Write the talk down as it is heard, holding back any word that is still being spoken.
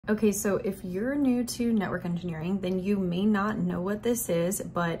Okay, so if you're new to network engineering, then you may not know what this is,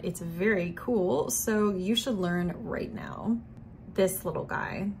 but it's very cool, so you should learn right now. This little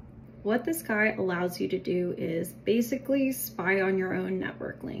guy. What this guy allows you to do is basically spy on your own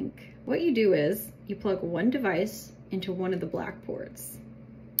network link. What you do is you plug one device into one of the black ports.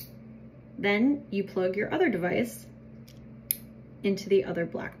 Then you plug your other device into the other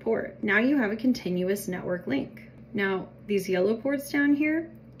black port. Now you have a continuous network link. Now, these yellow ports down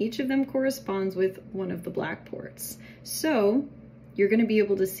here, each of them corresponds with one of the black ports. So you're going to be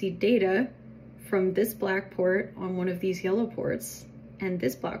able to see data from this black port on one of these yellow ports and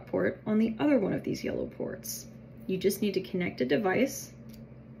this black port on the other one of these yellow ports. You just need to connect a device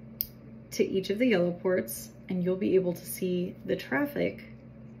to each of the yellow ports and you'll be able to see the traffic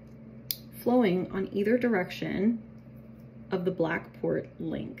flowing on either direction of the black port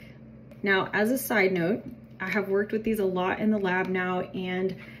link. Now, as a side note, I have worked with these a lot in the lab now,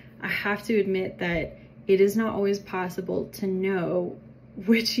 and I have to admit that it is not always possible to know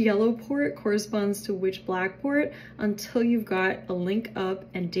which yellow port corresponds to which black port until you've got a link up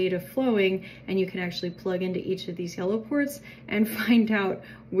and data flowing, and you can actually plug into each of these yellow ports and find out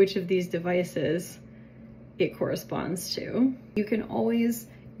which of these devices it corresponds to. You can always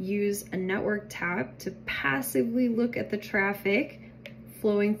use a network tap to passively look at the traffic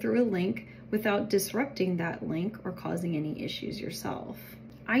flowing through a link without disrupting that link or causing any issues yourself.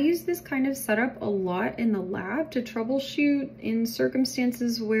 I use this kind of setup a lot in the lab to troubleshoot in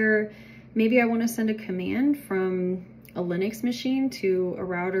circumstances where maybe I want to send a command from a Linux machine to a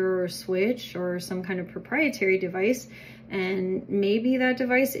router or switch or some kind of proprietary device, and maybe that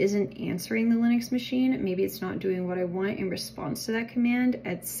device isn't answering the Linux machine, maybe it's not doing what I want in response to that command,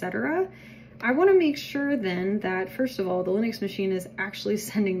 etc. I want to make sure then that, first of all, the Linux machine is actually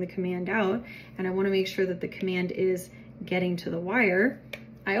sending the command out, and I want to make sure that the command is getting to the wire.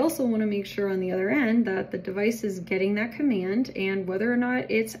 I also want to make sure on the other end that the device is getting that command, and whether or not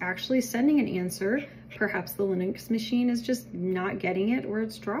it's actually sending an answer, perhaps the Linux machine is just not getting it or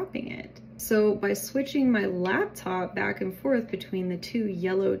it's dropping it. So by switching my laptop back and forth between the two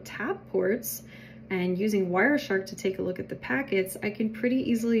yellow tap ports, and using Wireshark to take a look at the packets, I can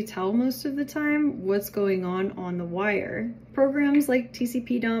pretty easily tell most of the time what's going on the wire. Programs like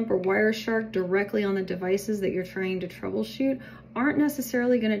TCP dump or Wireshark directly on the devices that you're trying to troubleshoot aren't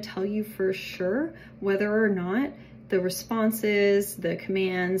necessarily going to tell you for sure whether or not the responses, the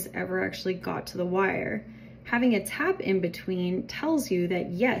commands ever actually got to the wire. Having a tap in between tells you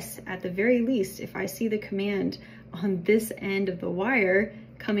that yes, at the very least, if I see the command on this end of the wire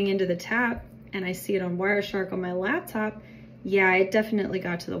coming into the tap, and I see it on Wireshark on my laptop, yeah, it definitely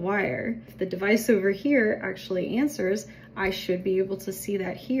got to the wire. If the device over here actually answers, I should be able to see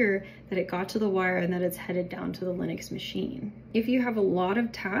that here, that it got to the wire and that it's headed down to the Linux machine. If you have a lot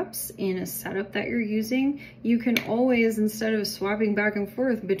of taps in a setup that you're using, you can always, instead of swapping back and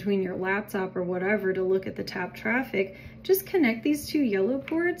forth between your laptop or whatever to look at the tap traffic, just connect these two yellow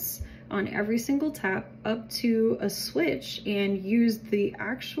ports on every single tap up to a switch and use the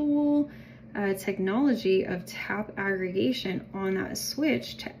actual technology of tap aggregation on that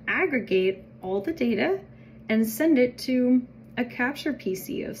switch to aggregate all the data and send it to a capture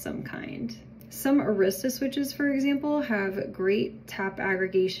PC of some kind. Some Arista switches, for example, have great tap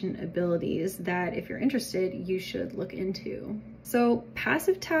aggregation abilities that, if you're interested, you should look into. So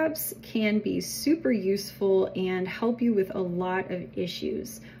passive taps can be super useful and help you with a lot of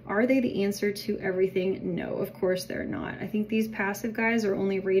issues. Are they the answer to everything? No, of course they're not. I think these passive guys are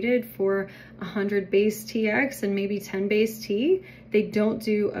only rated for 100 base TX and maybe 10 base T. They don't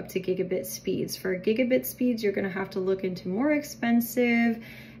do up to gigabit speeds. For gigabit speeds, you're going to have to look into more expensive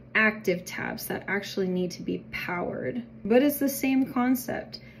active taps that actually need to be powered. But it's the same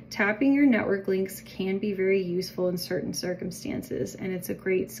concept. Tapping your network links can be very useful in certain circumstances, and it's a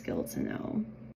great skill to know.